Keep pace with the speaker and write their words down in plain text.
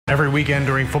Every weekend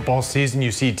during football season,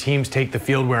 you see teams take the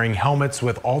field wearing helmets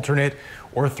with alternate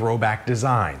or throwback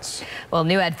designs. Well,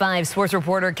 new at 5 sports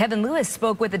reporter Kevin Lewis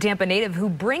spoke with the Tampa native who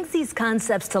brings these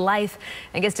concepts to life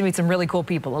and gets to meet some really cool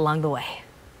people along the way.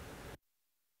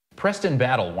 Preston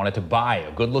Battle wanted to buy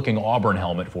a good-looking Auburn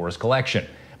helmet for his collection,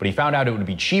 but he found out it would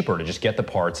be cheaper to just get the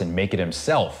parts and make it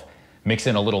himself. Mix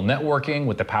in a little networking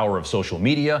with the power of social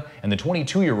media, and the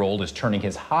 22-year-old is turning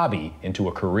his hobby into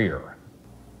a career.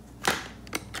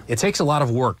 It takes a lot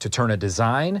of work to turn a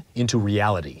design into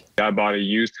reality. I bought a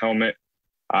used helmet,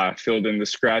 filled in the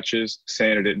scratches,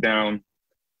 sanded it down,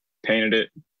 painted it,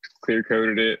 clear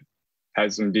coated it,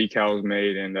 had some decals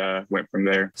made, and went from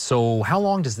there. So how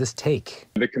long does this take?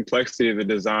 The complexity of the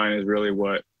design is really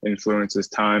what influences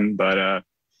time, but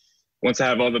once I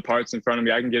have all the parts in front of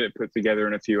me, I can get it put together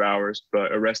in a few hours,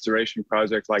 but a restoration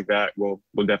project like that will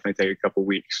definitely take a couple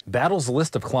weeks. Battle's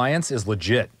list of clients is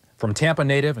legit. From Tampa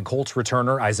native and Colts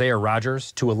returner Isaiah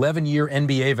Rodgers to 11-year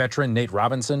NBA veteran Nate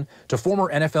Robinson to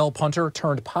former NFL punter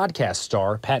turned podcast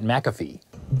star Pat McAfee.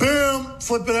 Boom,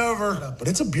 flip it over. But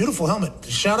it's a beautiful helmet.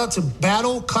 Shout out to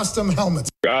Battle Custom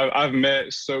Helmets. I've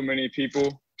met so many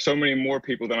people, so many more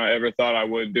people than I ever thought I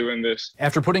would doing this.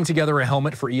 After putting together a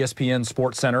helmet for ESPN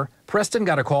Sports Center, Preston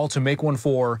got a call to make one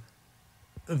for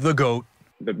the GOAT.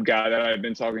 The guy that I've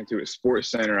been talking to at Sports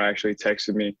Center actually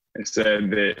texted me and said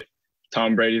that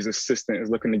Tom Brady's assistant is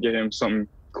looking to get him something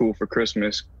cool for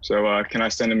Christmas. So can I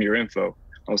send him your info?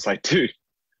 I was like, dude,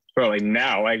 bro, like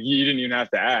now, like you didn't even have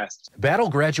to ask. Battle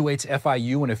graduates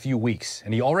FIU in a few weeks,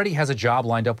 and he already has a job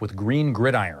lined up with Green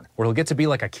Gridiron, where he'll get to be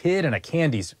like a kid in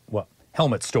a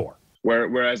helmet store.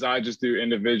 Whereas I just do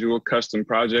individual custom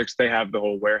projects, they have the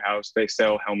whole warehouse. They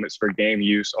sell helmets for game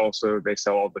use. Also, they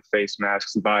sell all the face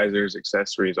masks, visors,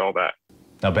 accessories, all that.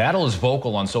 Now, Battle is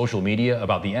vocal on social media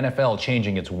about the NFL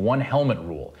changing its one helmet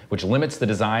rule, which limits the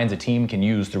designs a team can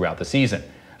use throughout the season.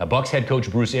 Now, Bucs head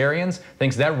coach Bruce Arians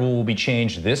thinks that rule will be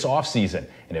changed this offseason.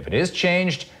 And if it is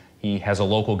changed, he has a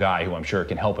local guy who I'm sure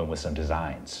can help him with some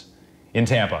designs. In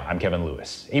Tampa, I'm Kevin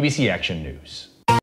Lewis, ABC Action News.